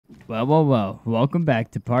Well. Welcome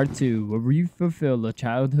back to part 2, where we fulfill a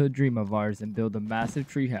childhood dream of ours and build a massive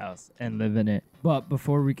treehouse and live in it. But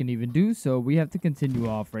before we can even do so, we have to continue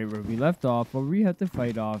off right where we left off, where we have to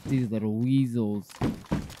fight off these little weasels.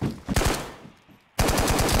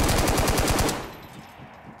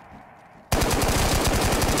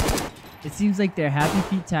 It seems like their happy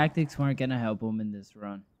feet tactics weren't gonna help them in this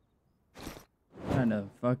run. Trying to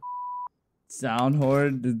fuck sound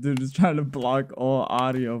horde. This dude is trying to block all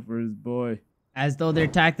audio for his boy. As though their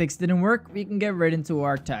tactics didn't work, we can get right into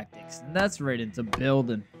our tactics. And that's right into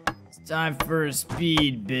building. It's time for a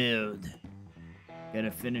speed build.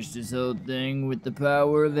 Gotta finish this whole thing with the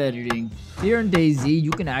power of editing. Here in DayZ,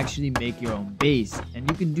 you can actually make your own base, and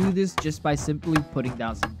you can do this just by simply putting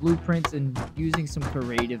down some blueprints and using some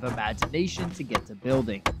creative imagination to get to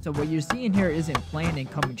building. So what you're seeing here isn't planning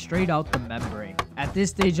coming straight out the membrane. At this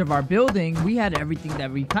stage of our building, we had everything that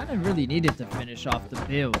we kind of really needed to finish off the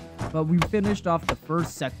build, but we finished off the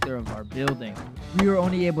first sector of our building. We were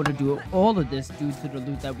only able to do all of this due to the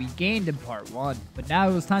loot that we gained in part 1, but now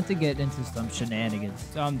it was time to get into some shenanigans.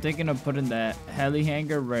 So I'm thinking of putting that heli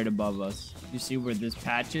hangar right above us. You see where this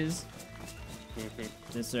patch is?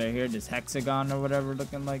 This right here, this hexagon or whatever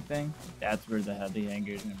looking like thing? That's where the heli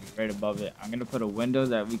hangar is going to be, right above it. I'm going to put a window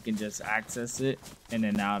that we can just access it in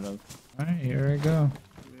and out of. Alright, here I go.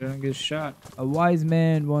 We're going to get shot. A wise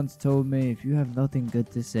man once told me, if you have nothing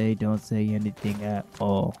good to say, don't say anything at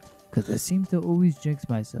all. Because I seem to always jinx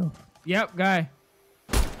myself. Yep, guy.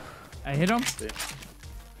 I hit him.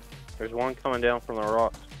 There's one coming down from the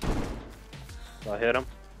rocks. I hit him.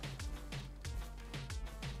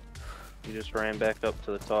 He just ran back up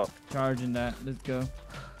to the top. Charging that. Let's go.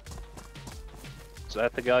 Is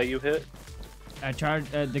that the guy you hit? I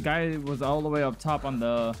charged. The guy was all the way up top on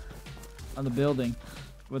the building,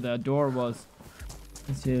 where the door was.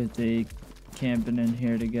 Let's see if they camping in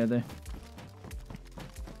here together.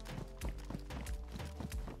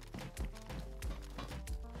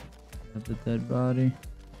 That's a dead body.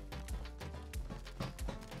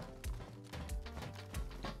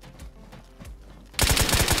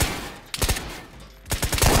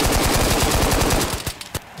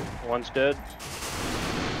 One's dead.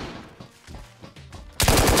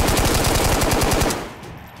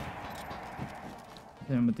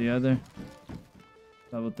 Same with the other.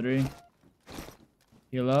 Level 3.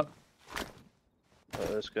 Heal up.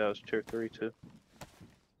 This guy was tier 3 too.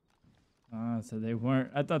 Ah, so they weren't.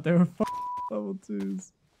 I thought they were level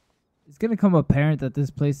 2s. It's gonna come apparent that this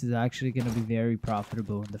place is actually gonna be very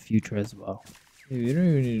profitable in the future as well. Dude, you don't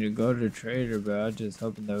even need to go to the trader, bro. I'm just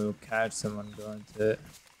hoping that we'll catch someone going to it.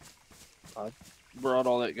 I brought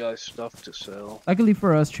all that guy's stuff to sell. Luckily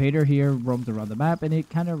for us, Trader here roamed around the map, and it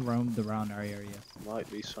kind of roamed around our area. Might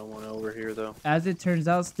be someone over here though. As it turns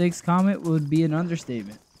out, Sticks' comment would be an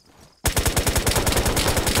understatement. He's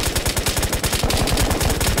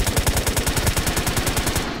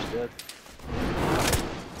dead.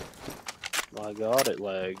 My god, it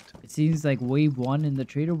lagged. It seems like wave 1 in the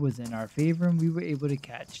Trader was in our favor, and we were able to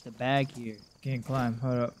catch the bag here. Can't climb.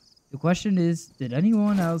 Hold up. The question is, did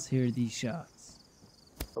anyone else hear these shots?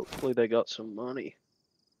 Hopefully they got some money.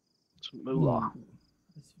 Some moolah.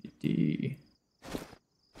 SVD.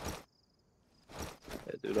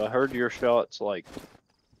 Yeah, dude, I heard your shots like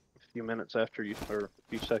a few minutes after you, or a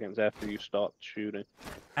few seconds after you stopped shooting.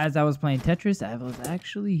 As I was playing Tetris, I was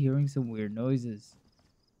actually hearing some weird noises.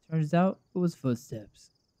 Turns out, it was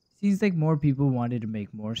footsteps. Seems like more people wanted to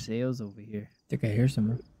make more sales over here. I think I hear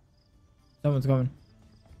someone. Someone's coming.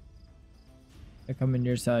 They're coming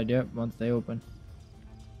your side, yep, once they open.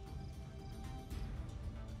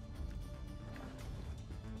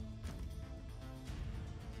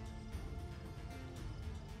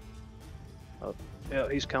 Oh, yeah,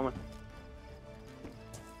 he's coming.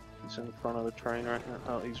 He's in front of the train right now.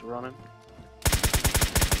 Oh, he's running.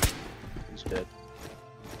 He's dead.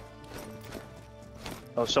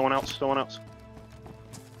 Oh, someone else, someone else.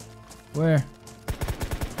 Where?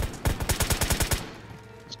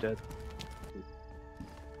 He's dead.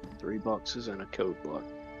 3 boxes and a code block.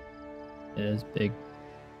 It is big.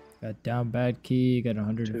 Got down bad key, got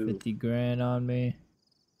 150 grand on me.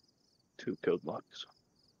 2 code blocks.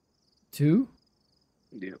 2?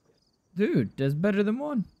 Yep. Dude, that's better than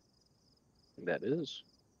 1. That is.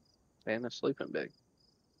 And a sleeping bag.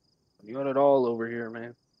 You got it all over here,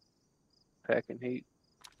 man. Packing heat.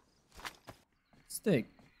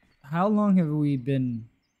 Stick, how long have we been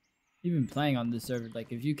even playing on this server?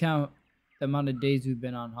 Like, if you count the amount of days we've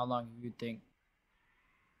been on, how long do you think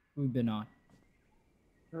we've been on?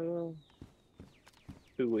 2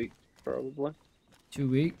 weeks, probably. 2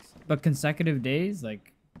 weeks? But consecutive days?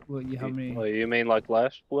 Like, What you how many? Oh, you mean like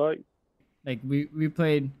last fight? Like we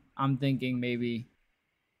played. I'm thinking maybe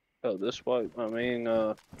Oh, this fight. I mean,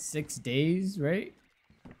 6 days, right?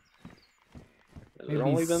 has it Maybe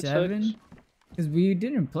only been 6? 7. Because we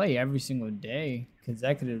didn't play every single day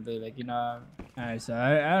consecutively. Like Alright, so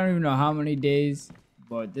I don't even know how many days,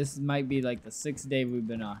 but this might be like the 6th day we've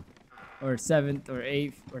been on, or 7th, or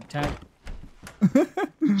 8th, or 10th.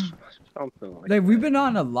 Something like Like we've that. been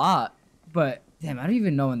on a lot, but damn, I don't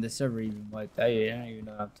even know when the server even wiped. I don't even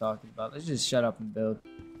know what I'm talking about. Let's just shut up and build.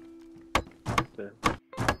 Okay.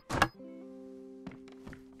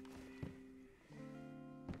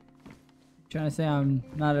 Trying to say I'm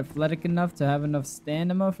not athletic enough to have enough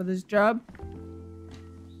stamina for this job?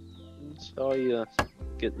 Saw you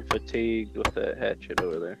getting fatigued with that hatchet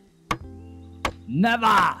over there. Never!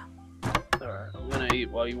 Alright, I'm gonna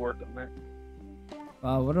eat while you work on that.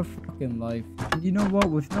 Wow, what a fucking life. And you know what?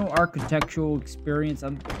 With no architectural experience,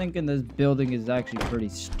 I'm thinking this building is actually pretty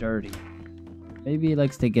sturdy. Maybe he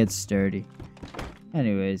likes to get sturdy.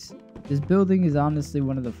 Anyways, this building is honestly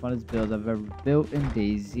one of the funnest builds I've ever built in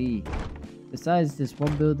DayZ. Besides this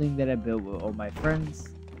one building that I built with all my friends,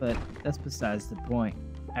 but that's besides the point.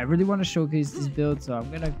 I really want to showcase this build, so I'm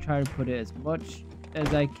going to try to put it as much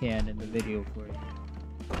as I can in the video for you.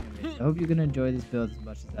 Anyways, I hope you're going to enjoy this build as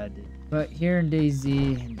much as I did. But here in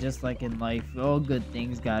DayZ, and just like in life, all good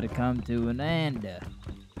things got to come to an end.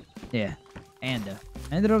 I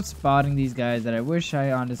ended up spotting these guys that I wish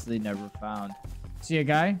I honestly never found. See a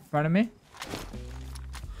guy in front of me?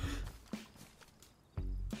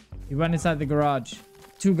 He went inside the garage.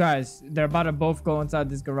 2 guys. They're about to both go inside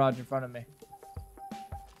this garage in front of me.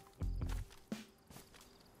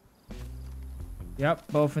 Yep,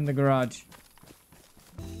 both in the garage.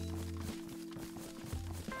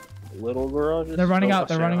 Little garages? They're running out.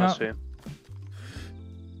 I They're running I out. see 'em.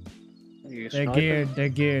 You They're sniping? geared. They're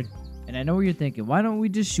geared. And I know what you're thinking. Why don't we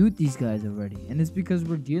just shoot these guys already? And it's because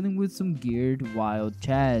we're dealing with some geared wild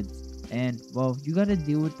chads. And, well, you gotta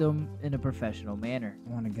deal with them in a professional manner. I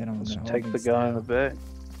want to get them with Let's take the guy in the back.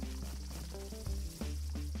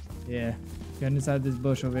 Yeah, get inside this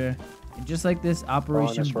bush over here. And just like this,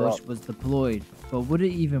 Operation this Bush rock. was deployed. But would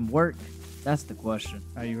it even work? That's the question.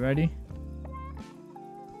 Are you ready?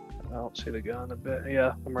 I don't see the guy in the back.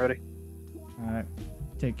 Yeah, I'm ready. Alright,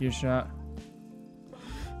 take your shot.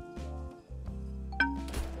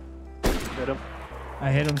 Hit him.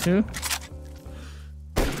 I hit him too.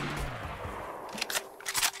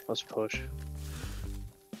 Let's push.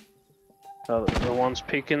 The one's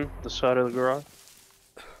peeking the side of the garage.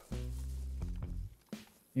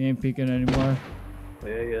 He ain't peeking anymore.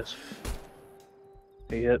 Yeah, he is.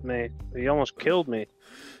 He hit me. He almost killed me.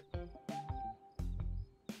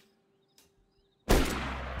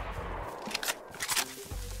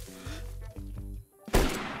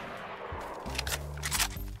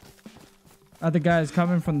 Other guys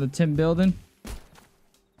coming from the tin building.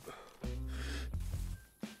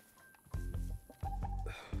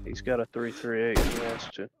 He's got a 338. He has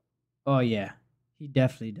to. Oh yeah, he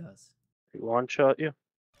definitely does. He one-shot you?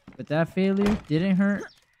 But that failure didn't hurt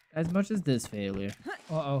as much as this failure.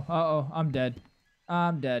 Uh-oh, I'm dead.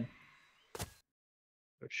 I'm dead.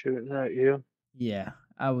 They're shooting at you. Yeah,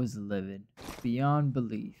 I was livid beyond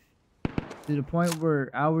belief. To the point where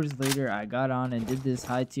hours later I got on and did this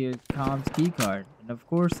high tier comms keycard. And of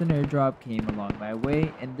course an airdrop came along my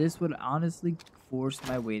way, and this would honestly force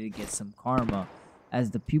my way to get some karma, as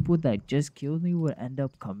the people that just killed me would end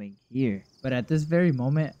up coming here. But at this very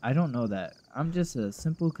moment, I don't know that. I'm just a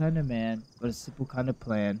simple kind of man with a simple kind of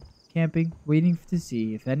plan. Camping, waiting to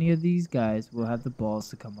see if any of these guys will have the balls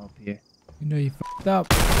to come up here. You know you f***ed up.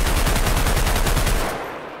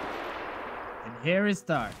 And here it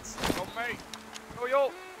starts. Yo, mate.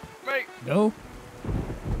 Yo, mate. Go.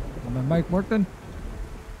 My mic working?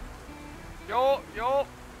 Yo,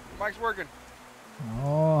 mic's working.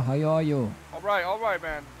 Oh, how are you? All right,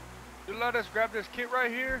 man. You let us grab this kit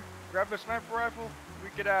right here, grab the sniper rifle, we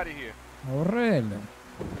get out of here. Oh, really?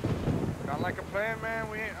 Sound like a plan, man?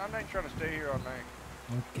 I ain't trying to stay here all night.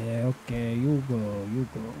 Okay, you go.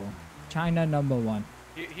 China number 1.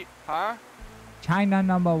 Huh? China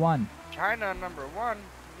number 1. China number 1?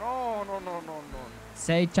 No.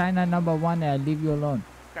 Say China number 1 and I'll leave you alone.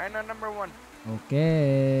 China number 1.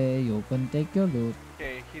 Okay, you can take your loot.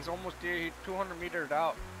 Okay, he's almost there. He's 200 meters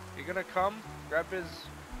out. You're gonna come, grab his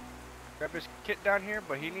kit down here,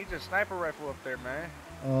 but he needs a sniper rifle up there, man.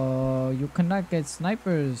 You cannot get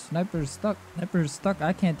snipers. Sniper's stuck.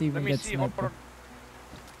 I can't even Let me get see. sniper.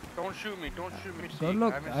 Don't shoot me. Don't shoot me. Go See,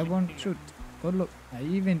 look. haven't I seen won't you. shoot. Go look. I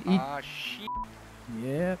even eat. Ah, shit.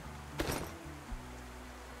 Yep.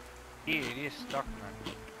 Yeah, it is stuck,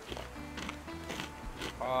 man.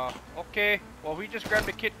 Okay. Well, we just grabbed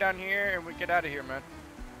the kit down here and we get out of here, man.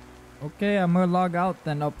 Okay, I'm gonna log out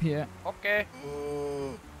then up here. Okay.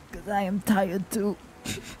 Cause I am tired too.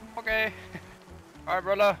 Okay. Alright,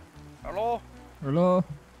 brother. Hello? Hello.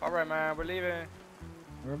 Alright, man. We're leaving.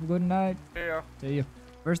 Have a good night. See ya. See you.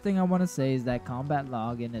 First thing I want to say is that combat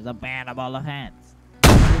login is a bannable offense. It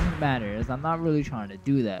doesn't matter, as I'm not really trying to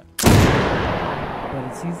do that. But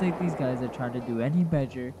it seems like these guys are trying to do any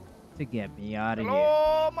measure to get me out of here.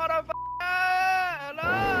 Hello, motherfucker!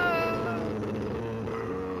 Hello!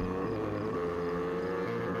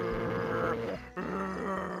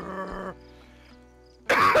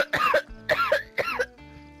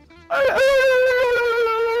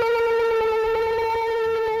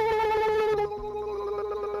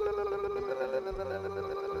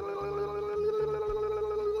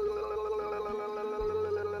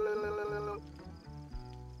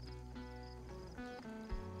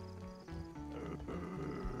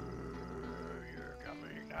 You're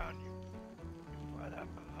coming down, you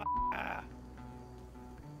motherfucker.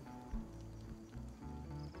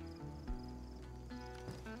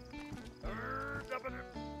 Jump in there.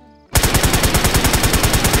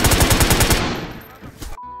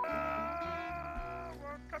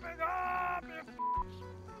 We're coming up, you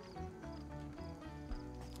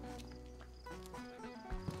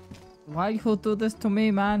Why you do this to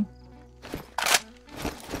me, man?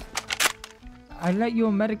 I let you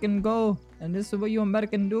American go, and this is what you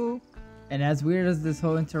American do. And as weird as this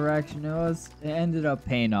whole interaction was, it ended up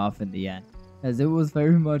paying off in the end, as it was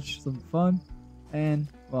very much some fun. And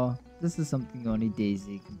well, this is something only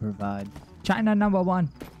DayZ can provide. China #1.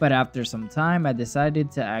 But after some time, I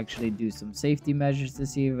decided to actually do some safety measures to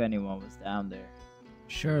see if anyone was down there.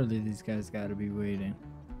 Surely these guys gotta be waiting.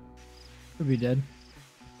 Could be dead.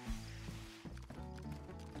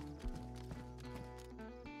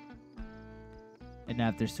 And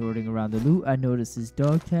after sorting around the loot, I noticed his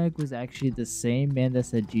dog tag was actually the same man that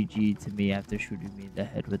said GG to me after shooting me in the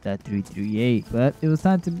head with that 338. But it was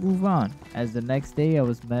time to move on, as the next day I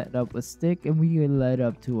was met up with Stick and we led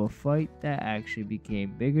up to a fight that actually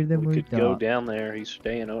became bigger than we could thought. go down there. He's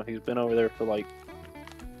staying. He's been over there for like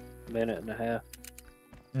a minute and a half.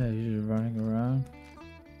 Yeah, he's just running around.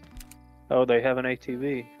 Oh, they have an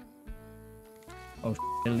ATV. Oh,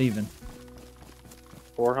 they're leaving.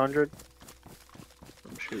 400.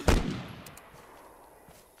 I'm shooting.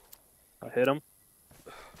 I hit him.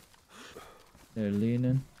 They're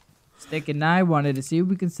leaning. Stick and I wanted to see if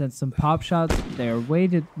we could send some pop shots their way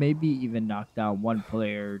to maybe even knock down one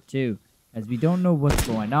player or two, as we don't know what's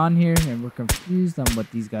going on here and we're confused on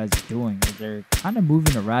what these guys are doing, as they're kind of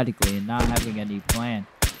moving erratically and not having any plan.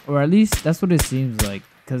 Or at least that's what it seems like,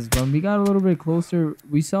 because when we got a little bit closer,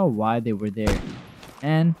 we saw why they were there.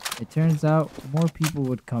 And it turns out more people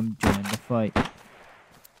would come join the fight.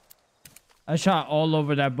 I shot all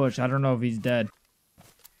over that bush. I don't know if he's dead.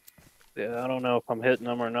 Yeah, I don't know if I'm hitting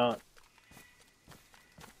him or not.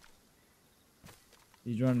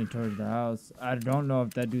 He's running towards the house. I don't know if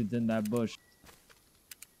that dude's in that bush.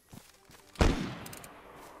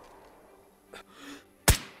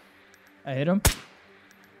 I hit him.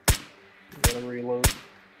 Gotta reload.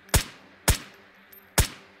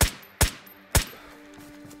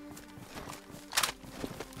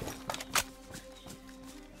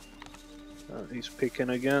 He's peeking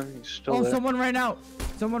again. He's still Oh, there. someone ran out.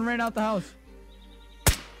 Someone ran out the house.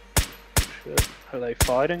 Shit. Are they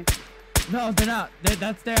fighting? No, they're not.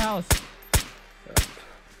 That's their house.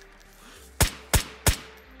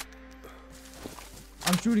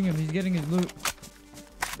 I'm shooting him. He's getting his loot.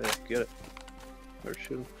 Yeah, get it. Or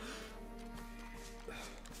shoot him.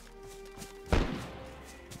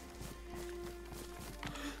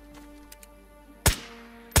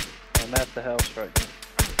 I'm at the house right now.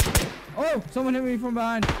 Oh, someone hit me from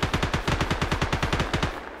behind.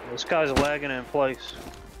 This guy's lagging in place.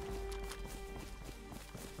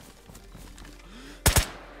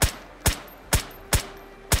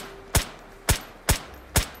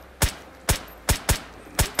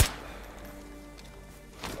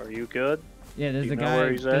 Are you good? Yeah, there's You a know guy.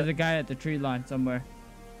 where he's There's at? a guy at the tree line somewhere.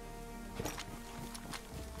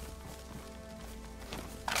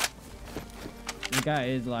 The guy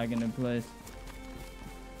is lagging in place.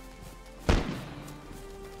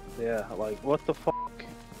 Yeah, like, what the fuck?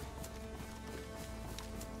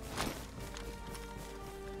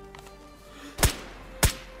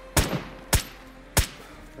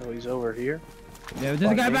 Oh, he's over here? Yeah,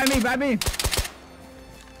 there's a guy by me, by me.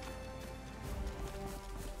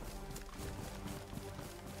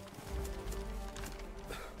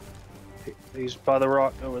 He's by the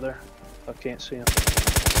rock over there. I can't see him.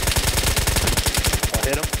 I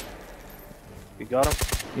hit him. You got him?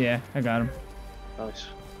 Yeah, I got him. Nice.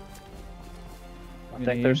 I Gonna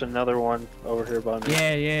think heal? there's another one over here by me.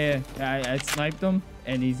 Yeah. I sniped him,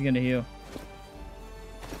 and he's gonna heal.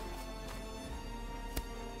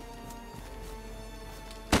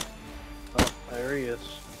 Oh, there he is.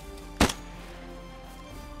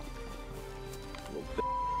 Little bit.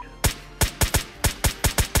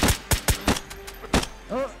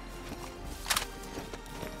 Oh!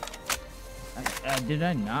 Did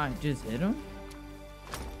I not just hit him?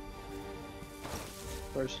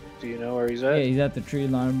 Do you know where he's at? Yeah, he's at the tree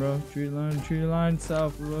line, bro. Tree line,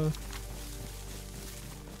 south, bro.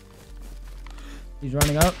 He's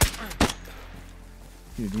running up.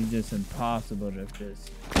 Dude, he's just impossible to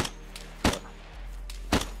fist.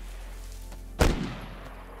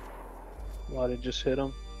 Why did it just hit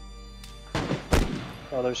him?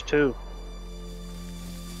 Oh, there's two.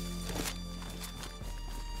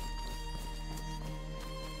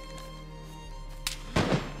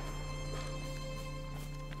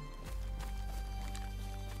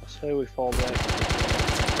 I say we fall back.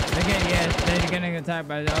 They're getting attacked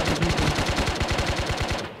by the other people.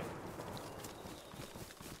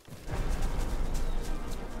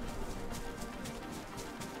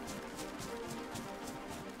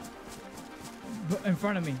 In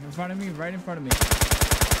front of me, right in front of me.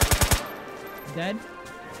 Dead.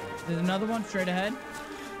 There's another one straight ahead.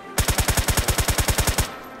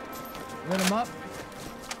 Lit him up.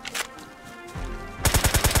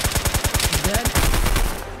 He's dead.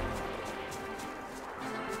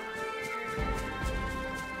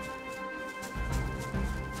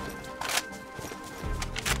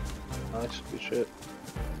 Nice, good shit.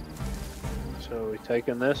 So we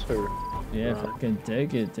taking this or? Yeah, fucking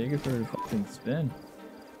take it. Take it for a fucking spin.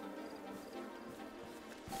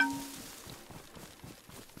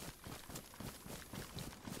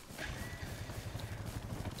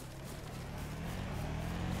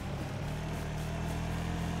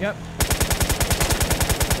 Yep.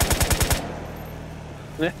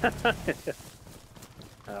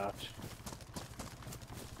 Ouch.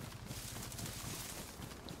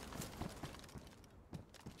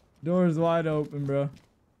 Door's wide open, bro.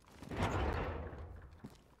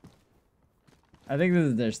 I think this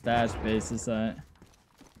is their stash base or something.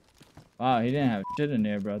 Wow, he didn't have shit in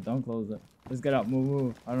there, bro. Don't close it. Let's get out.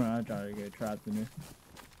 Move. I don't know. I'm trying to get trapped in here.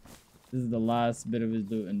 This is the last bit of his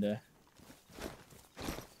loot in there.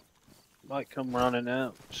 Might come running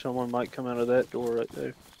out. Someone might come out of that door right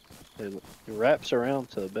there. It wraps around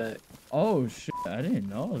to the back. Oh, shit. I didn't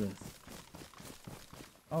know this.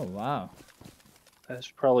 Oh, wow. That's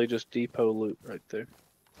probably just depot loot right there.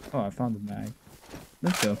 Oh, I found the mag.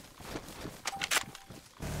 Let's go.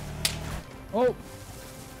 Oh!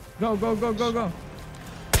 Go, go, go, go, go!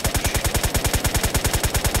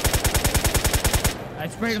 I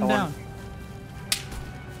sprayed him down.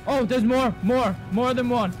 Oh, there's more! More than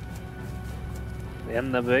one!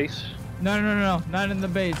 In the base? No, not in the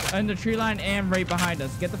base. In the tree line and right behind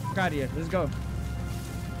us. Get the fuck out of here. Let's go.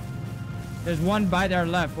 There's one by their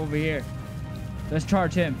left over here. Let's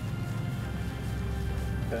charge him.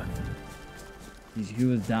 Okay. He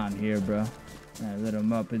was down here, bro. I lit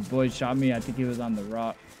him up. His boy shot me. I think he was on the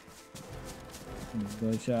rock. His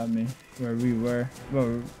boy shot me where we were.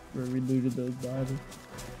 Where we looted those bodies.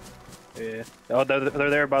 Yeah. Oh, they're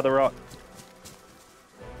there by the rock.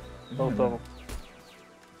 Both of them.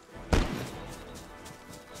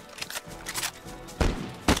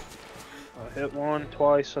 I hit one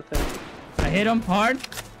twice, I think. I hit him hard.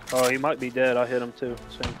 Oh, he might be dead. I hit him too,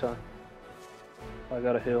 same time. I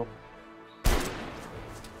got a heal.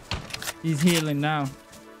 He's healing now.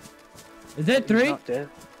 Is that three? He's not dead.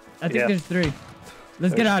 I think Yeah. there's three.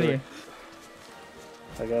 Let's get There's out of three. here.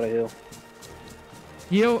 I got a heal.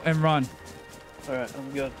 Heal and run. Alright,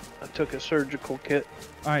 I'm good. I took a surgical kit.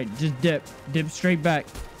 Alright, just dip. Dip straight back.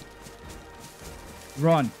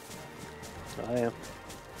 Run. I am.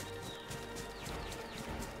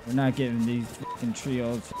 We're not getting these fucking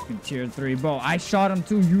trios fucking tier 3. Bro, I shot him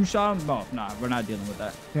too. You shot him? Bro, nah, we're not dealing with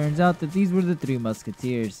that. Turns out that these were the 3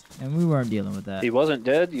 musketeers, and we weren't dealing with that. He wasn't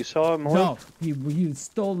dead? You saw him? No, he was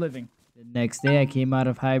still living. The next day, I came out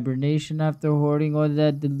of hibernation after hoarding all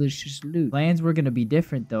that delicious loot. Plans were gonna be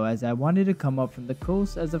different though, as I wanted to come up from the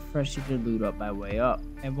coast as a freshie to loot up my way up.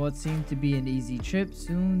 And what seemed to be an easy trip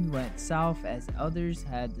soon went south, as others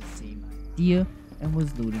had the same idea and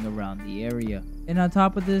was looting around the area. And on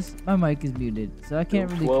top of this, my mic is muted, so I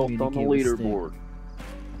can't really 12th communicate on the with Stick. leaderboard.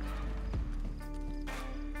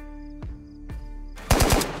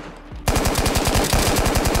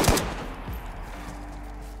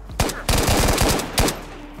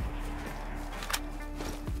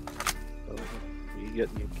 You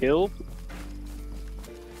getting killed?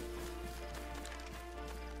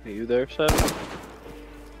 Are you there, Seven?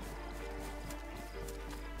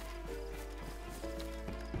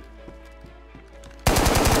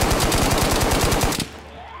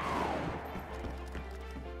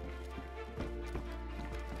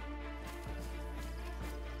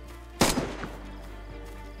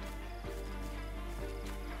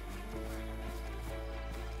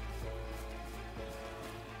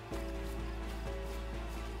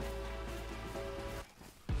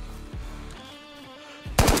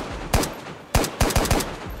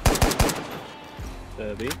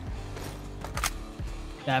 Debbie?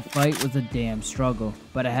 That fight was a damn struggle,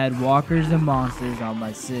 but I had walkers and monsters on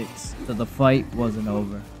my 6, so the fight wasn't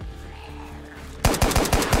over.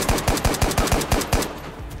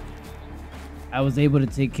 I was able to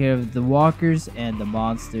take care of the walkers and the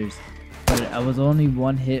monsters, but I was only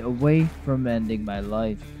one hit away from ending my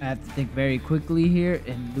life. I have to think very quickly here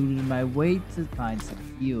and looted my way to find some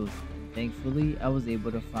heals. Thankfully, I was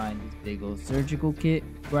able to find this big old surgical kit,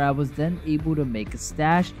 where I was then able to make a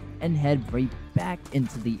stash and head right back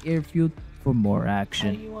into the airfield for more action.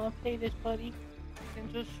 How do you want to play this, buddy?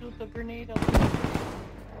 And just shoot the grenade up.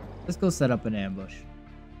 Let's go set up an ambush.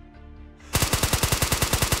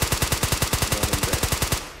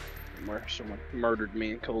 Someone murdered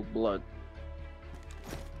me in cold blood.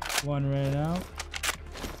 One right out.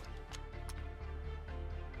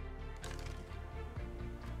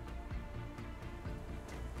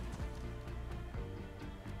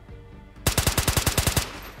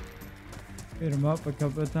 Hit him up a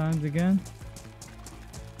couple of times again.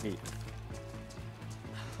 Yeah.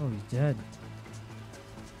 Oh, he's dead.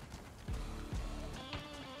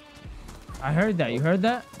 I heard that. You heard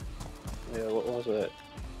that? Yeah, what was that?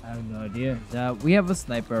 I have no idea. We have a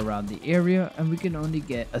sniper around the area, and we can only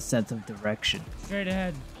get a sense of direction. Straight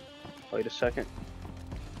ahead. Wait a second.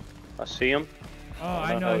 I see him. Oh,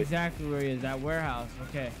 I know exactly where he is. That warehouse.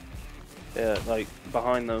 Okay. Yeah, like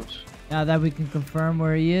behind those. Now that we can confirm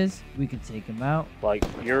where he is, we can take him out. Like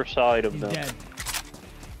your side of He's them. dead.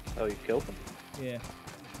 Oh, you killed him? Yeah.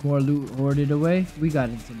 More loot hoarded away. We got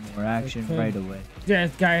into more action right away. Yeah,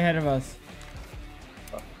 this guy ahead of us.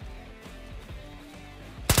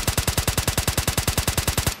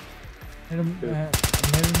 Hit him. I'm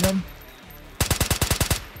hitting them.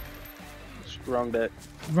 Wrong back.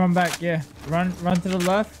 Run back, yeah. Run to the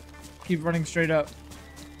left. Keep running straight up.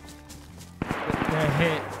 Yeah,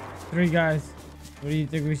 hit. 3 guys. What do you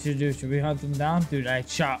think we should do? Should we hunt them down? Dude, I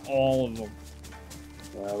shot all of them.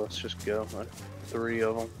 Yeah, let's just go. 3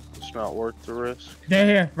 of them. It's not worth the risk. They're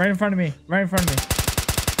here. Right in front of me. Right in front of me.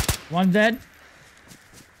 One dead.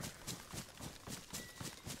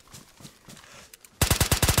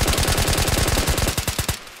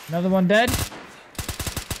 Another one dead.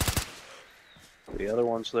 The other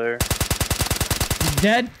one's there. He's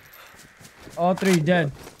dead. All 3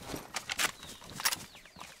 dead.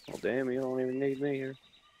 Well, damn, you don't even need me here.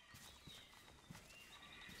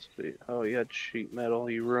 Sweet. Oh, you had sheet metal.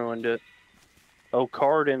 You ruined it. Oh,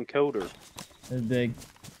 card encoder. That's big.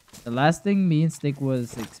 The last thing me and Stick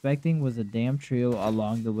was expecting was a damn trio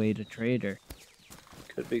along the way to Trader.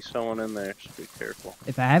 Could be someone in there, so be careful.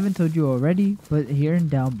 If I haven't told you already, but here in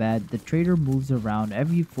Down Bad, the Trader moves around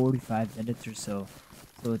every 45 minutes or so.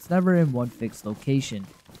 So it's never in one fixed location.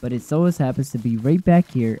 But it always happens to be right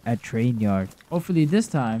back here at Train Yard. Hopefully this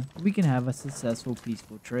time, we can have a successful,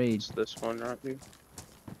 peaceful trade. It's this one right here.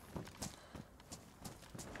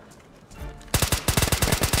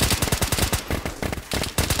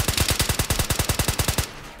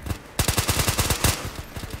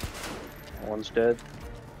 One's dead.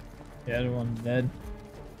 The other one's dead.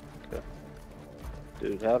 Okay.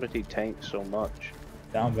 Dude, how did he tank so much?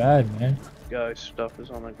 Down Bad, man. Guy's stuff is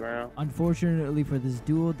on the ground. Unfortunately for this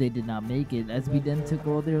duel, they did not make it, as we then took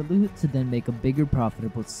all their loot to then make a bigger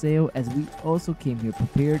profitable sale, as we also came here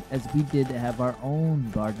prepared, as we did have our own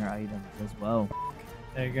gardener items as well.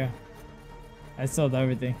 There you go. I sold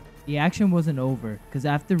everything. The action wasn't over, because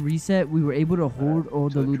after reset, we were able to hoard all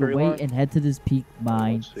the loot away and head to this Peak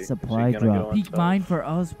Mine supply drop. Peak Mine for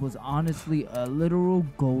us was honestly a literal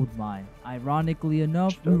gold mine. Ironically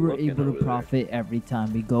enough, we were able to profit every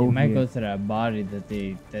time we go here. Might go to that body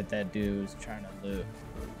that dude was trying to loot.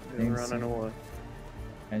 They're running away.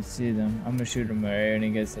 I see them. I'm gonna shoot him right when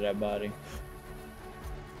he gets to that body.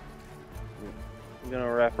 I'm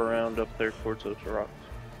gonna wrap around up there towards those rocks.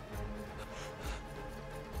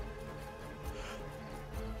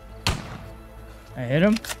 I hit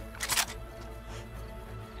him.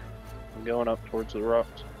 I'm going up towards the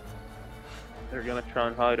rocks. They're gonna try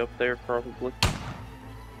and hide up there, probably.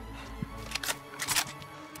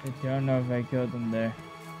 I don't know if I killed him there.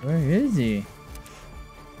 Where is he?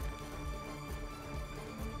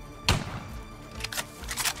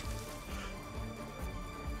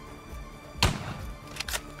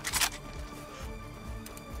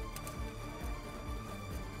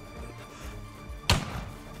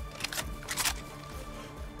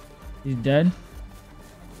 He's dead?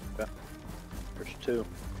 There's 2.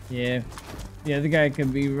 Yeah. The other guy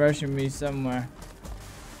could be rushing me somewhere.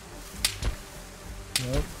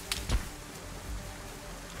 Nope.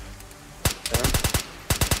 Okay.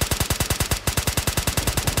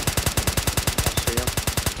 I see him.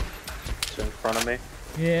 He's in front of me.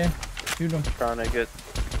 Yeah. Shoot him. Trying to get.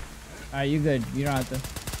 Alright, you good. You don't have to.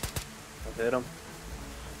 I've hit him.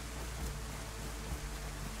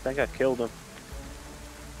 I think I killed him.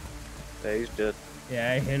 Yeah, he's dead.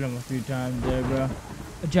 Yeah, I hit him a few times there, bro.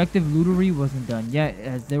 Objective lootery wasn't done yet,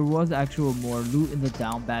 as there was actual more loot in the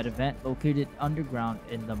down bad event located underground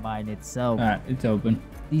in the mine itself. Alright, it's open.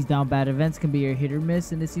 These down bad events can be a hit or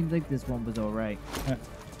miss, and it seems like this one was alright.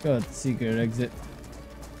 Let's go with the secret exit.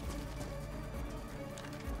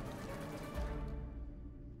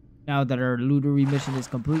 Now that our lootery mission is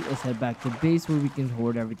complete, let's head back to base where we can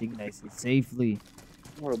hoard everything nice and safely.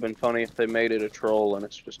 It would have been funny if they made it a troll and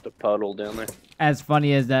it's just a puddle down there. As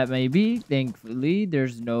funny as that may be, thankfully,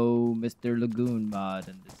 there's no Mr. Lagoon mod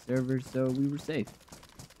in the server, so we were safe.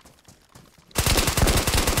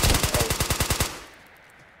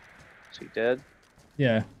 Is he dead?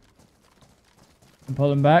 Yeah. I'm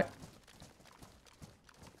pulling back.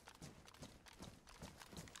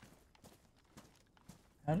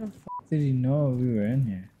 How the fuck did he know we were in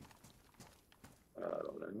here? I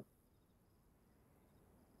don't know.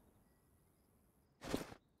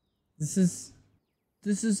 This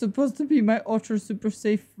is supposed to be my ultra super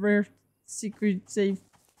safe rare secret safe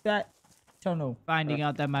bat tunnel. Finding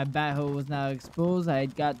out that my bat hole was now exposed, I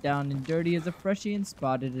had got down and dirty as a freshie and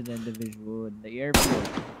spotted an individual in the airfield.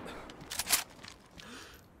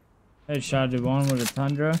 Headshotted one with a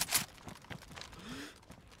Tundra.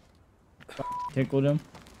 Tickled him.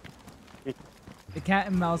 The cat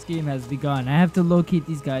and mouse game has begun. I have to locate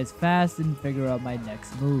these guys fast and figure out my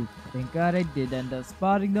next move. Thank God I did end up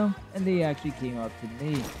spotting them, and they actually came up to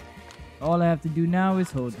me. All I have to do now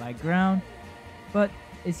is hold my ground, but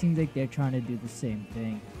it seems like they're trying to do the same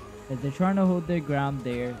thing, as they're trying to hold their ground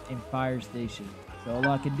there in fire station. So all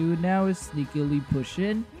I can do now is sneakily push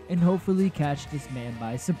in and hopefully catch this man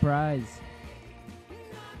by surprise.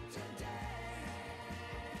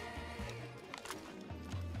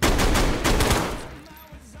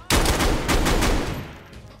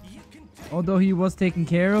 Although he was taken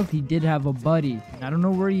care of, he did have a buddy, and I don't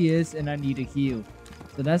know where he is, and I need a heal.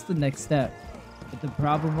 So that's the next step. But the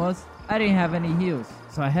problem was, I didn't have any heals,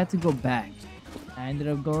 so I had to go back. I ended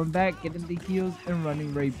up going back, getting the heals, and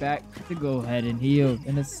running right back to go ahead and heal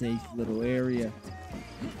in a safe little area.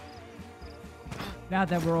 Now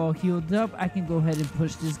that we're all healed up, I can go ahead and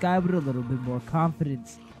push this guy with a little bit more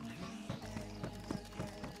confidence.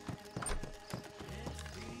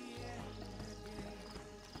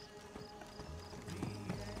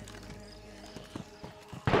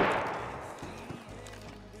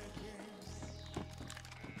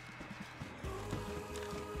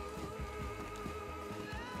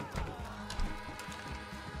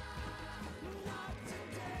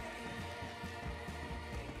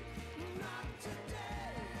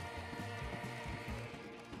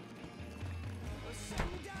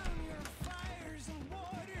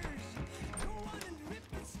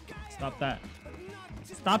 Stop that.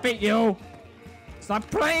 Stop it, you! Stop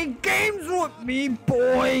playing games with me,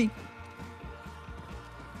 boy!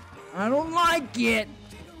 I don't like it!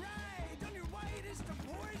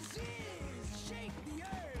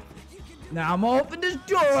 Now I'm gonna open this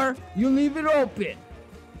door, you leave it open.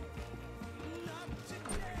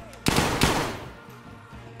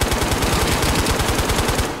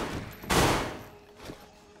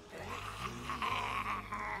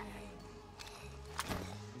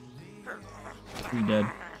 He dead.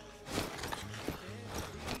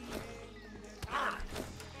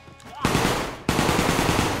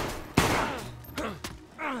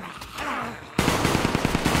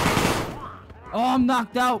 Oh, I'm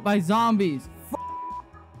knocked out by zombies.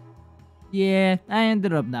 Yeah, I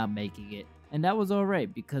ended up not making it. And that was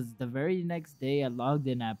alright, because the very next day I logged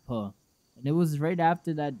in at PUH. And it was right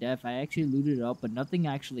after that death I actually looted up, but nothing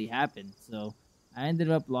actually happened. So I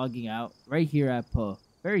ended up logging out right here at PUH.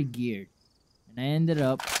 Very geared. And I ended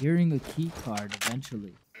up hearing a key card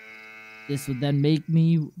eventually. This would then make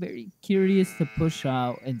me very curious to push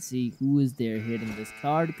out and see who is there hitting this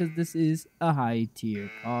card, because this is a high tier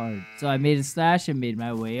card. So I made a slash and made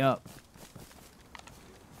my way up.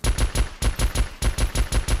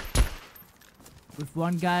 With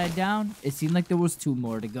one guy down, it seemed like there was 2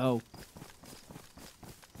 more to go.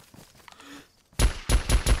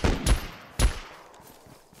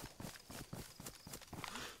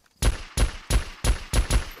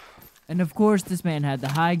 And of course, this man had the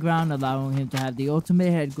high ground, allowing him to have the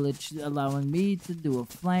ultimate head glitch, allowing me to do a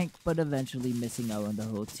flank, but eventually missing out on the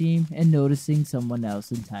whole team and noticing someone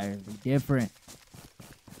else entirely different.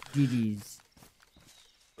 GG's.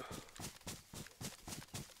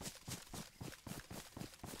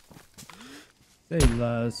 Say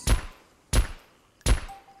less.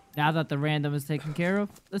 Now that the random is taken care of,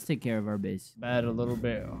 let's take care of our base. Bad a little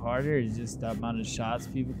bit harder is just the amount of shots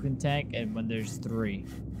people can tank, and when there's 3.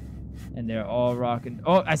 And they're all rocking.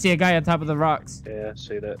 Oh, I see a guy on top of the rocks. Yeah, I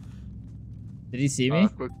see that. Did he see me?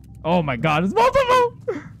 Quick. Oh my god, it's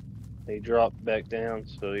multiple! He dropped back down,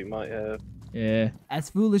 so he might have. Yeah. As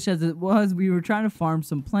foolish as it was, we were trying to farm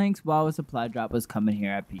some planks while a supply drop was coming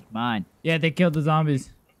here at Peak Mine. Yeah, they killed the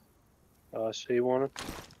zombies. Oh, I see one.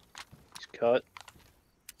 He's cut.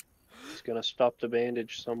 He's gonna stop the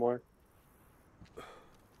bandage somewhere.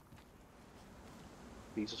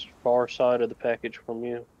 He's far side of the package from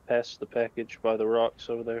you. Past the package by the rocks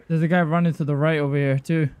over there. There's a guy running to the right over here,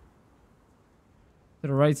 too. To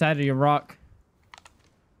the right side of your rock.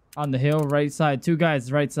 On the hill, right side. 2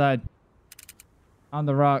 guys, right side. On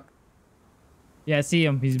the rock. Yeah, I see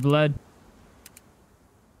him. He's blood.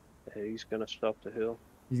 Yeah, he's gonna stop the hill.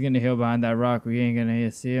 He's gonna heal behind that rock. We ain't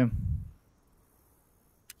gonna see him.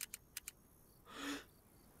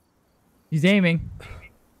 He's aiming.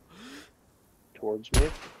 Towards me.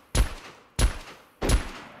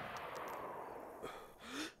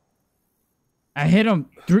 I hit him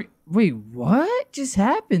 3. Wait, what just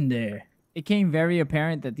happened there? It became very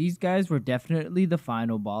apparent that these guys were definitely the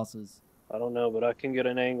final bosses. I don't know, but I can get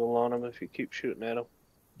an angle on him if you keep shooting at him.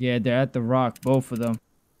 Yeah, they're at the rock, both of them.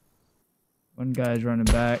 One guy's running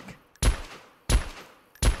back.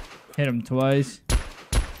 Hit him twice.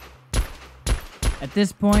 At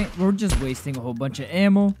this point, we're just wasting a whole bunch of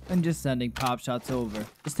ammo and just sending pop shots over.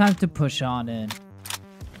 It's time to push on in.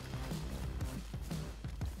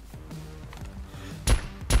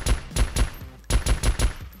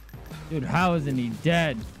 Dude, how isn't he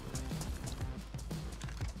dead? Hit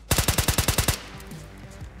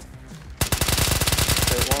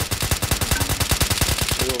one.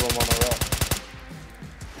 2 of them on the rock.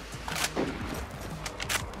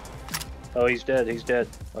 Oh, he's dead. He's dead.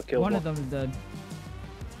 I killed one. One of them is dead.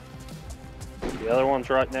 The other one's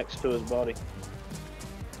right next to his body.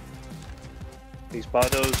 He's by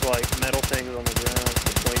those like metal things on the ground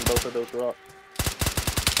between both of those rocks.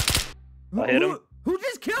 I hit him. Who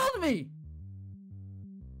just killed me?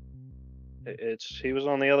 He was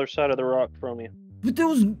on the other side of the rock from you. But there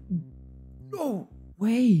was no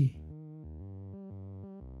way.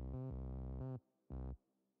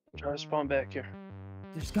 Try to spawn back here.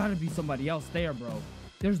 There's gotta be somebody else there, bro.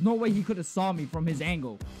 There's no way he could have saw me from his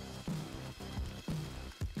angle.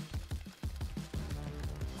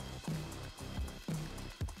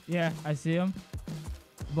 Yeah, I see him.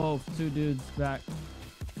 Both, 2 dudes back.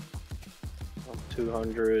 I'm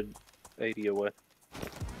 280 away.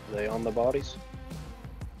 Are they on the bodies?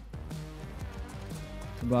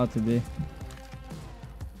 About to be.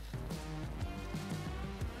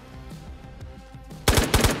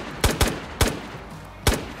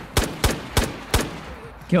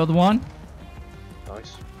 Killed one.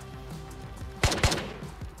 Nice.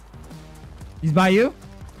 He's by you?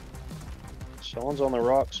 Someone's on the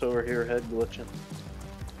rocks over here, head glitching.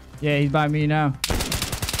 Yeah, he's by me now.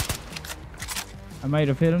 I might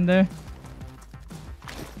have hit him there.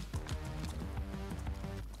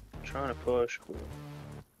 Trying to push.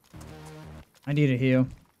 I need a heal.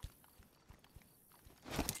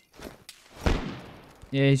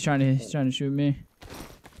 Yeah, he's trying to shoot me.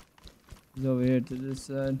 He's over here to this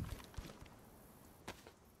side.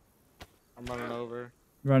 I'm running over.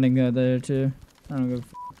 Running there too. I don't give a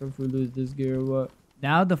fuck if we lose this gear or what.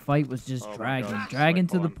 Now the fight was just Oh my dragging, God, dragging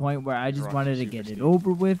it's to like the going- point where I just rocking wanted to super get it steep.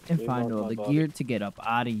 over with and They find want all my the body. gear to get up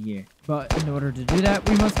out of here. But in order to do that,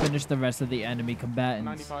 we must finish the rest of the enemy combatants.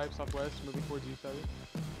 95 southwest, moving towards you, 7.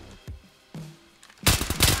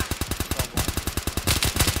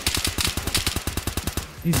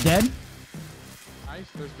 He's dead? Nice,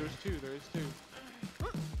 there's 2, there is 2.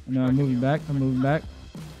 No, I'm moving back. I'm moving back.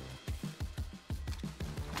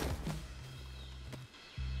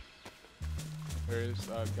 There is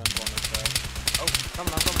guns on this side. Oh,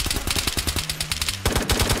 coming, I'm coming.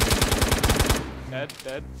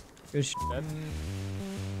 Dead. Good sh. Dead.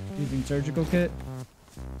 Using surgical kit.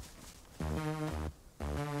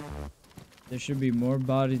 There should be more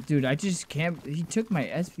bodies. Dude, I just can't. He took my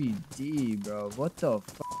SVD, bro. What the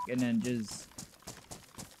fuck? And then just.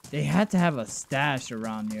 They had to have a stash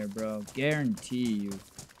around here, bro. Guarantee you.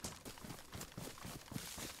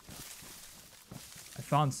 I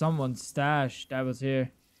found someone's stash that was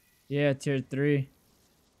here. Yeah, tier 3.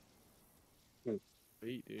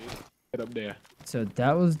 Sweet, dude. Get up there. So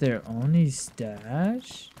that was their only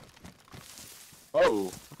stash? Oh,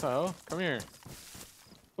 what the hell? Come here.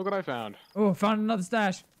 Look what I found. Oh, found another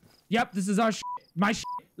stash. Yep, this is our shit. My shit.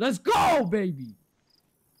 Let's go, baby.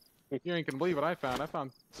 You ain't gonna believe what I found. I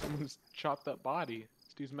found someone's chopped up body.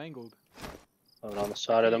 This dude's mangled. Oh, on the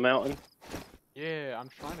side of the mountain. Yeah, I'm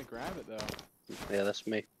trying to grab it though. Yeah, that's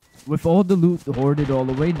me. With all the loot hoarded all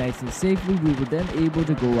away nice and safely, we were then able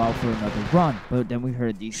to go out for another run. But then we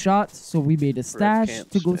heard these shots, so we made a stash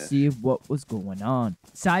to go see what was going on.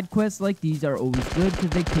 Side quests like these are always good because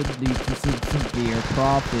they could lead to some severe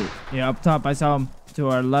profit. Yeah, up top I saw him to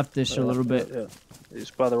our leftish a little bit. Yeah.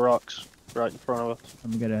 He's by the rocks, right in front of us.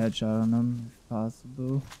 I'm gonna get a headshot on him if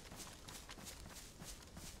possible.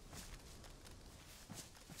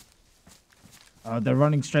 Oh, they're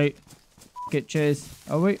running straight. Get chased.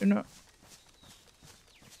 Oh wait, no.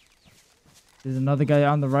 There's another guy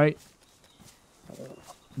on the right. On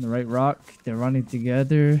the right rock. They're running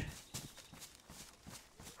together.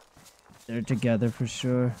 They're together for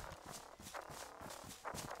sure.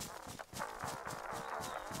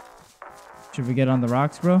 Should we get on the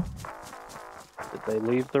rocks, bro? Did they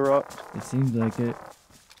leave the rocks? It seems like it.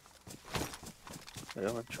 Yeah, I'm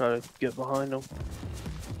gonna try to get behind them.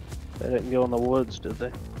 They didn't go in the woods, did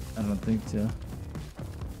they? I don't think so.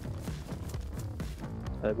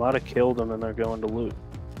 They might have killed them and they're going to loot.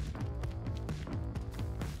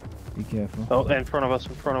 Be careful. Oh, in front of us,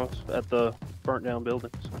 at the burnt down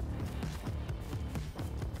buildings.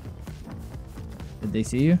 Did they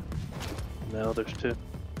see you? No, there's two.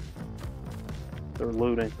 They're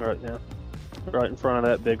looting right now. Right in front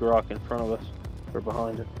of that big rock in front of us. Or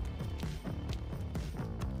behind it.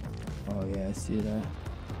 Oh yeah, I see that.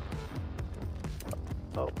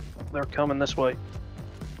 Oh, they're coming this way.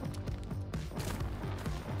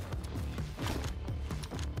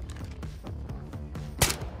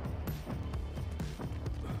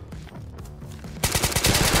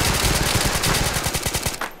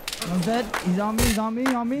 One's dead. He's on me,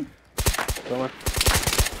 on me. Coming.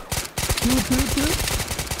 Two.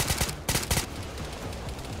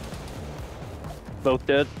 Both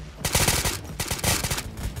dead.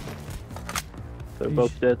 They're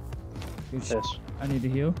both dead. Good Yes. I need to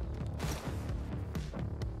heal.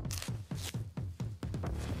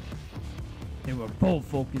 They were both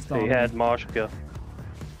focused on He me. had Moshka.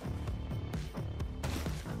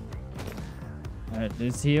 Alright,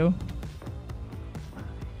 let's heal.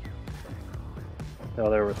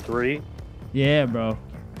 Oh, there were three. Yeah, bro.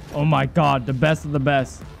 Oh my god, the best of the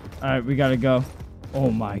best. Alright, we gotta go.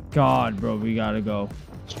 Oh my god, bro, we gotta go.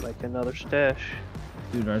 Let's make another stash.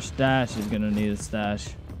 Dude, our stash is gonna need a stash.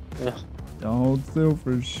 Yeah. Don't hold still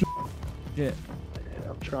for shit. Yeah,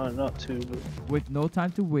 I'm trying not to, but With no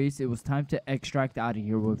time to waste, it was time to extract out of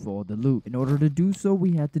here with all the loot. In order to do so,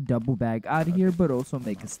 we had to double bag out of here, but also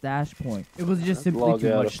make a stash point. It was just simply log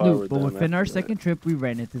too out much if I were loot, but them within our after that. second trip, we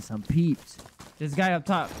ran into some peeps. This guy up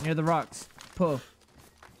top, near the rocks. Pull.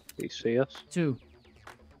 he see us. 2,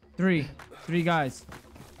 3. 3 guys.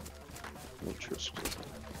 Interesting.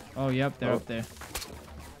 Oh, yep, they're Oh. up there.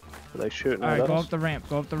 Are they shooting Alright, at go us? up the ramp.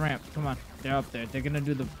 Go up the ramp. Come on. They're up there. They're gonna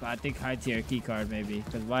do the, I think, high tier key card maybe.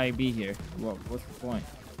 Because why be here? What's the point?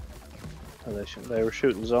 Are they were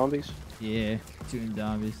shooting zombies? Yeah, shooting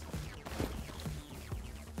zombies.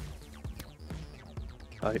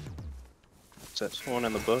 Is that one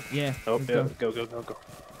in the book? Yeah. Oh, let's yeah. go. Go.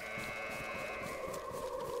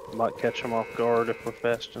 Might catch them off guard if we're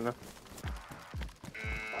fast enough.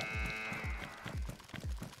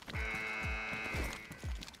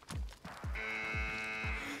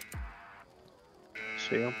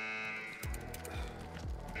 See them?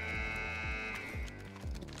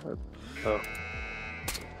 Oh.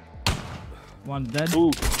 One dead.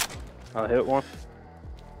 Ooh. I hit one.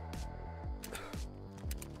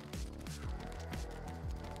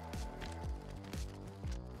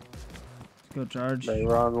 Let's go charge. They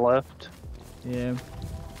run left. Yeah.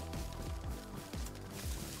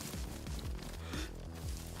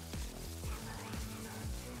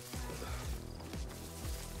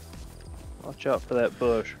 Watch out for that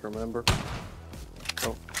bush, remember?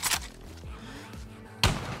 Oh.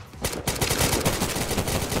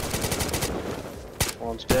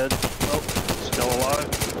 One's dead. Oh, still alive.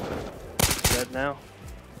 Dead now.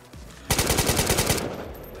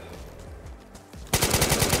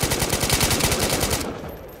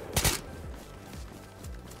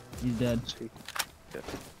 He's dead. See. Good.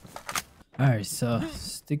 Alright, so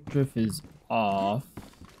stick drift is off.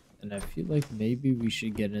 And I feel like maybe we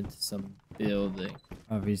should get into some building.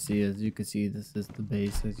 Obviously, as you can see, this is the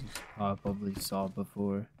base as you probably saw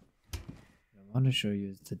before. I want to show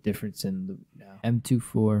you the difference in loot now.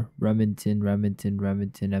 M24, Remington, M24,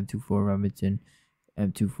 Remington,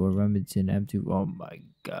 M24, Remington, M2. Oh my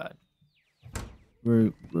god.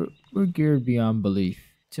 We're geared beyond belief.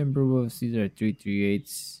 Timberwolves, these are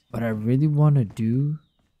 338s. What I really want to do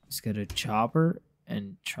is get a chopper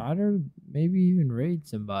and try to maybe even raid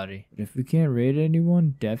somebody. But if we can't raid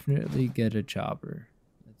anyone, definitely get a chopper.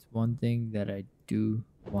 That's one thing that I do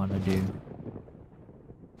want to do.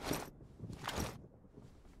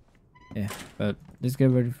 Yeah, but let's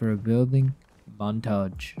get ready for a building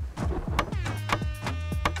montage.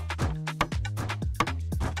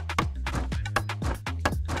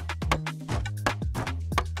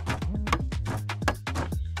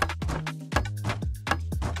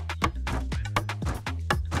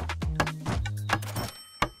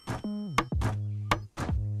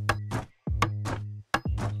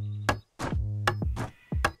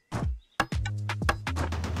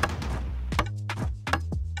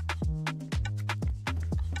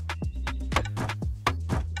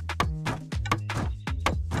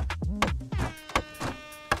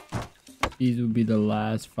 These will be the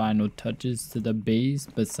last final touches to the base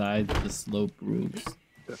besides the slope roofs.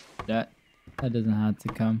 That doesn't have to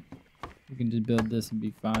come. We can just build this and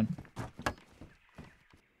be fine.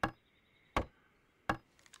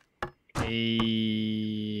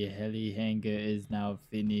 A heli hangar is now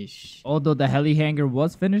finished. Although the heli hangar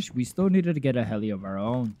was finished, we still needed to get a heli of our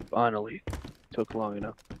own. Finally. Took long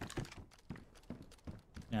enough.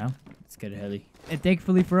 Now, let's get a heli. And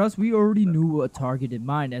thankfully for us, we already knew a target in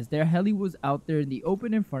mind, as their heli was out there in the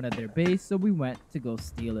open in front of their base, so we went to go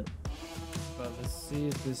steal it. But let's see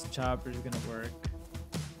if this chopper is gonna work.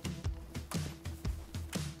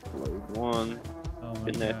 Load 1. Oh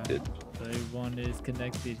my Connected. god. Load 1 is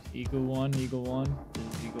connected. Eagle 1, Eagle 1. This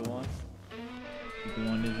is Eagle 1. Eagle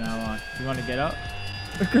 1 is now on. You wanna get up?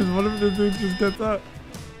 Because one of the dudes just gets up.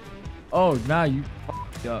 Oh, now you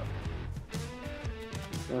f***ed up.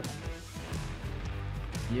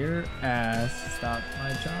 Your ass stopped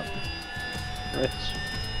my chopper. Nice.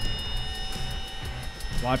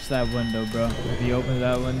 Watch that window, bro. If he opens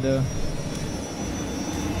that window.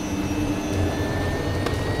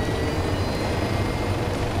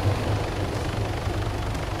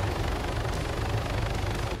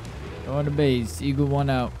 Go on the base. Eagle 1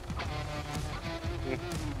 out.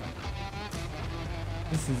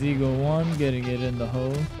 This is Eagle 1 getting it in the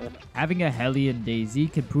hole. Having a heli in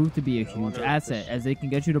DayZ can prove to be a huge asset, as it can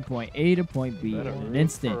get you to point A to point B in an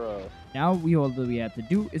instant. Now all that we have to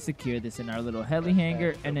do is secure this in our little heli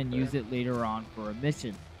hangar and then use it later on for a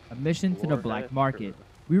mission. A mission to the black market.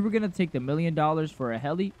 We were going to take the $1 million for a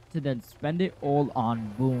heli to then spend it all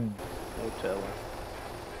on boom. No telling.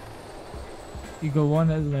 Eagle 1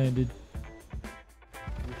 has landed.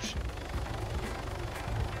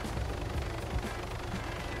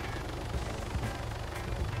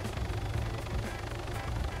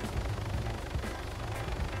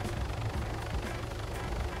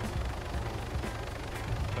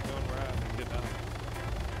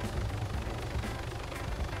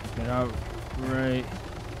 Get out right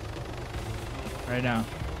now.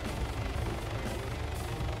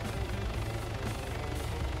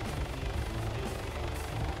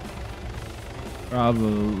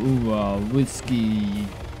 Bravo, whiskey.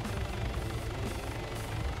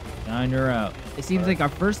 9, you're out. It seems like our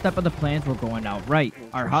first step of the plans were going out right.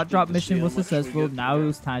 Our hot drop mission was successful. Now it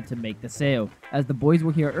was time to make the sale. As the boys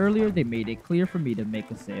were here earlier, they made it clear for me to make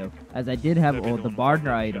a sale, as I did have all the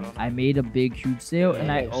barter items. I made a big huge sale, and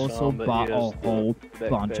I also bought a whole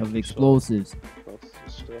bunch of explosives.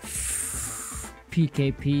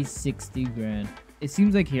 PKP 60 grand. It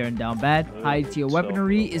seems like here in Down Bad, high tier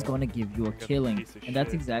weaponry is going to give you a killing. And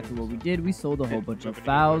that's exactly what we did. We sold a whole bunch of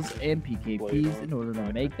FALs and PKPs in order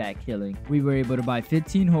to make that killing. We were able to buy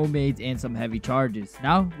 15 homemades and some heavy charges.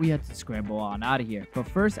 Now we had to scramble on out of here. But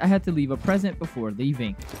first I had to leave a present before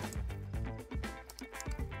leaving.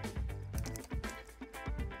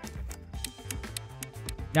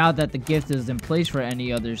 Now that the gift is in place for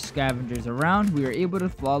any other scavengers around, we were able to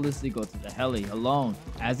flawlessly go to the heli alone.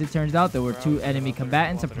 As it turns out, there were 2 enemy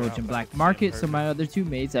combatants approaching Black Market, so my other 2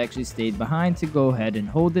 mates actually stayed behind to go ahead and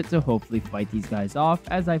hold it to hopefully fight these guys off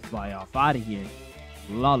as I fly off out of here.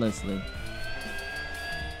 Flawlessly.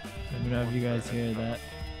 Let me know if you guys hear that.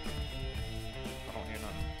 I don't hear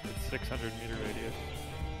nothing. It's 600 meter radius.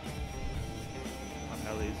 On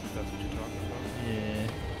helis, if that's what you're talking about. Yeah.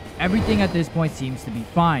 Everything at this point seems to be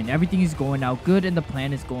fine. Everything is going out good and the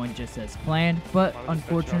plan is going just as planned, but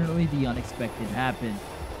unfortunately the unexpected happened.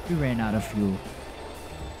 We ran out of fuel.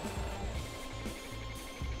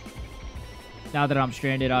 Now that I'm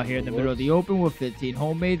stranded out here in the middle of the open with 15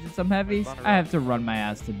 homemades and some heavies, I have to run my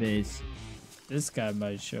ass to base. This guy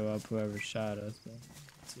might show up, whoever shot us.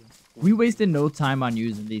 Though. We wasted no time on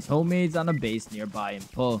using these homemades on a base nearby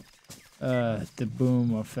and pull. The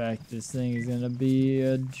boom effect. This thing is gonna be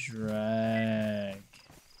a drag.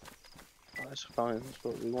 That's fine. That's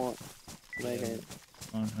what we want. Mayhem.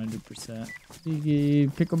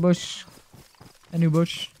 100%. Pick a bush. Any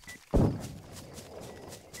bush.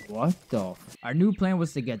 What the? Our new plan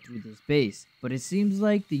was to get through this base, but it seems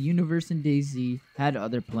like the universe in DayZ had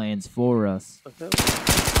other plans for us.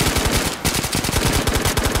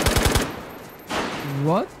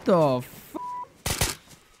 What the f?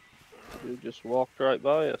 You just walked right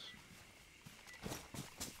by us.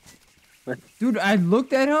 Dude, I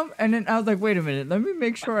looked at him and then I was like, wait a minute, let me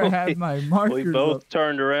make sure I have my markers We both up.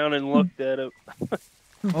 turned around and looked at him.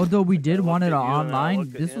 Although we did want it at you and I online,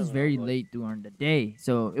 looked at this him was and very I'm like- late during the day,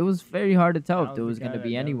 so it was very hard to tell That if there was was the going to guy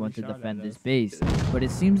be that anyone to shot at defend this us. base. But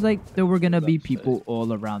it seems like there were going to be That's people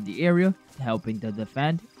all around the area helping to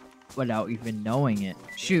defend without even knowing it.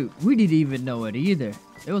 Shoot, we didn't even know it either.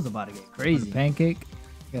 It was about to get Want a crazy. pancake?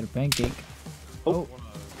 Got a pancake. Oh.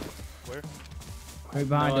 Where? Right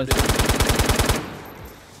behind No us.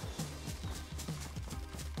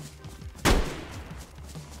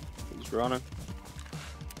 He's running.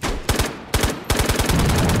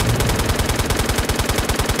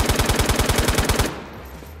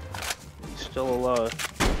 He's still alive.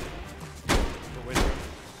 We're waiting.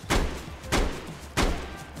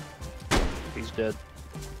 He's dead.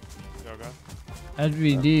 Go, go.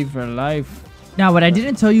 SVD for life. Now, what I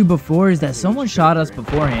didn't tell you before is that someone shot us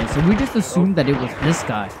beforehand, so we just assumed that it was this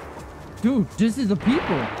guy. Dude, this is the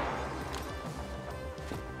people.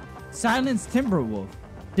 Silence Timberwolf.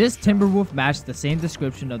 This Timberwolf matched the same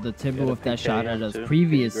description of the Timberwolf that shot at us PKM too.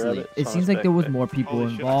 previously. Can you grab it? It It's on seems his like there was backpack. more people Holy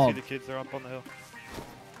shit, I see involved. the kids are up on the hill.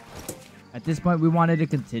 At this point, we wanted to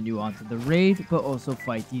continue on to the raid, but also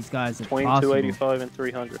fight these guys if Between possible. 285 and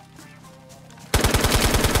 300.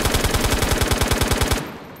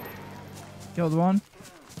 Killed one.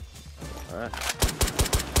 Alright.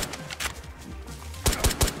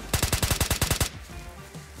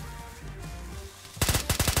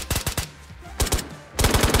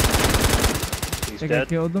 He's Think I dead.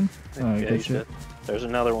 killed him. Oh, Yeah, good he's shit. dead. There's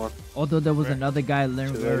another one. Although there was Where? another guy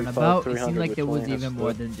learning 285, about, it seemed 300 like there was between us. even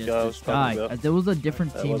more The than just guy I this was talking guy. about. As there was a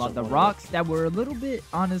different That team on wasn't the one of rocks that were a little bit,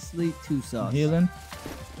 honestly, too sus. Healing.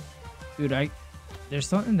 Dude, there's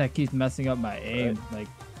something that keeps messing up my aim. Like,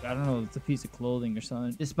 I don't know, it's a piece of clothing or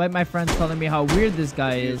something. Despite my friends telling me how weird this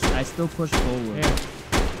guy is, I still push forward. Here.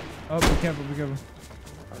 Oh, be careful, be careful.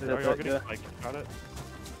 I Are hit y'all that getting, guy. like, shot at?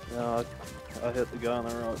 No, I hit the guy on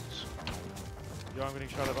the rocks. Yo, I'm getting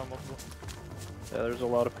shot at on multiple. Yeah, there's a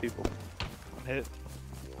lot of people. I'm hit.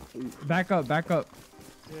 Back up, back up.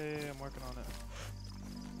 Yeah, I'm working on it.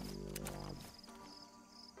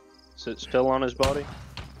 Is it still on his body?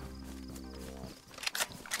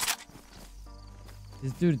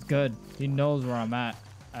 This dude's good. He knows where I'm at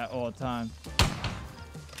all times.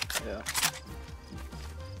 Yeah.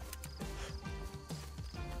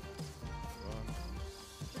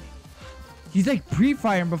 He's like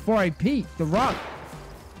pre-firing before I peek. The rock.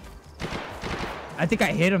 I think I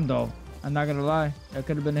hit him though. I'm not gonna lie. That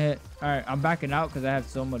could have been a hit. Alright, I'm backing out because I have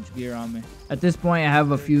so much gear on me. At this point, I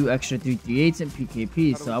have a few extra 338s and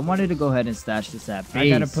PKPs, so I wanted to go ahead and stash this at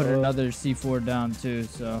base. I gotta put another C4 down too,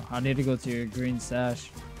 so I need to go to your green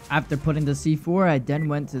stash. After putting the C4, I then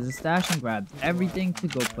went to the stash and grabbed everything to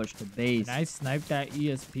go push to base. Can I snipe that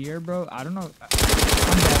ESPer, bro? I don't know.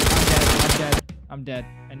 I'm dead. I'm dead.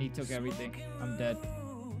 And he took everything. I'm dead.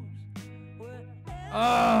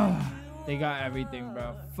 Oh, they got everything,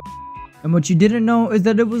 bro. And what you didn't know is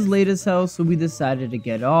that it was late as hell, so we decided to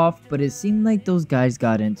get off, but it seemed like those guys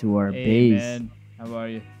got into our Hey, base. man. How are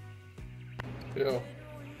you? Yo,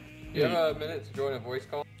 you have a minute to join a voice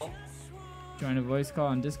call? Join a voice call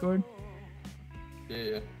on Discord?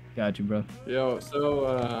 Yeah. Got you, bro. Yo,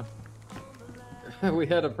 so, we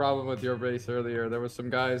had a problem with your base earlier. There was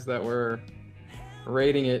some guys that were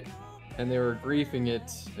raiding it, and they were griefing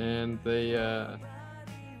it, and they,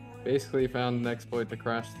 basically found an exploit to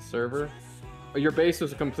crash the server. But your base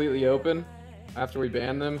was completely open after we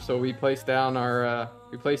banned them, so we placed down our,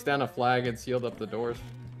 we placed down a flag and sealed up the doors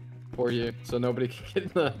for you, so nobody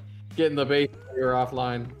could get in the base while you were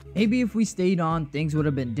offline. Maybe if we stayed on, things would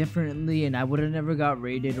have been differently and I would have never got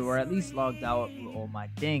raided or at least logged out with all my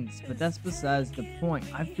things. But that's besides the point.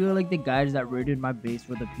 I feel like the guys that raided my base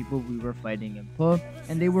were the people we were fighting in pub,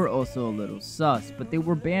 and they were also a little sus, but they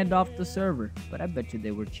were banned off the server. But I bet you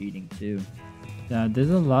they were cheating too. Yeah, there's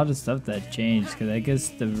a lot of stuff that changed because I guess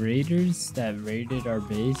the raiders that raided our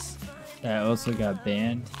base that also got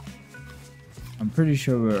banned. I'm pretty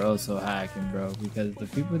sure we were also hacking, bro, because the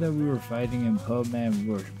people that we were fighting in pub, man,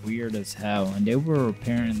 were weird as hell, and they were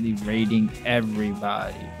apparently raiding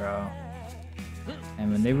everybody, bro.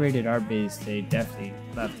 And when they raided our base, they definitely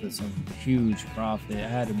left us some huge profit. I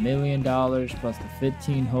had $1 million plus the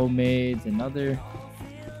 15 homemades and other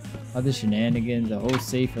shenanigans, a whole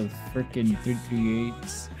safe of freaking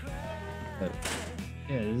 338s. But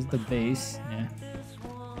yeah, this is the base. Yeah,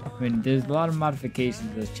 I mean, there's a lot of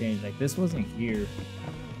modifications that's changed. Like this wasn't here.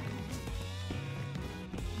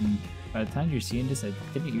 And by the time you're seeing this, I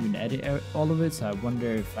didn't even edit all of it, so I wonder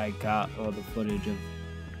if I got all the footage of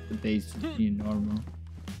the base just being normal.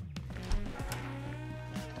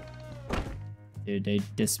 Dude, they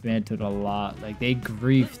dismantled a lot. Like they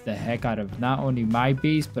griefed the heck out of not only my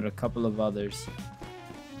base but a couple of others.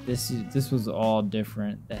 This was all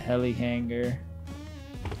different. The heli hangar.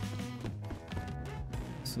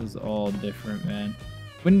 This was all different, man.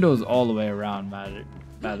 Windows all the way around, by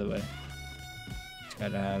the way. Just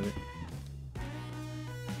gotta have it.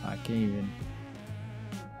 I can't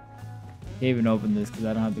even open this because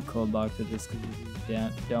I don't have the code lock to this because these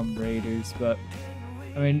dumb raiders. But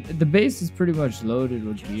I mean, the base is pretty much loaded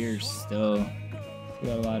with gear still. We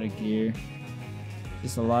got a lot of gear.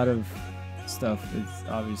 Just a lot of stuff that's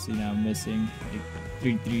obviously now missing. Like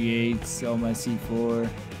 338s, all my C4.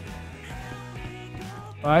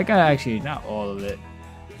 Well, I got actually not all of it,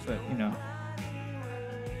 but you know,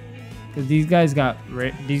 because these guys got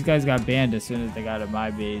banned as soon as they got at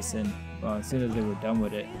my base, and well, as soon as they were done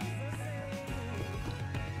with it.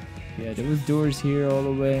 Yeah, there was doors here all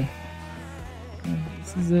the way.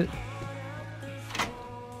 This is it.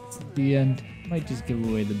 This is the end. Might just give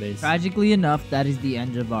away the base. Tragically enough, that is the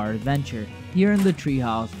end of our adventure here in the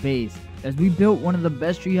Treehouse base, as we built one of the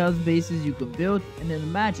best treehouse bases you could build and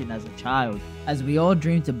imagine as a child, as we all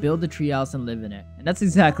dreamed to build a treehouse and live in it. And that's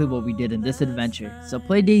exactly what we did in this adventure. So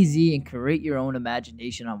play DayZ and create your own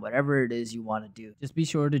imagination on whatever it is you want to do. Just be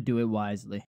sure to do it wisely.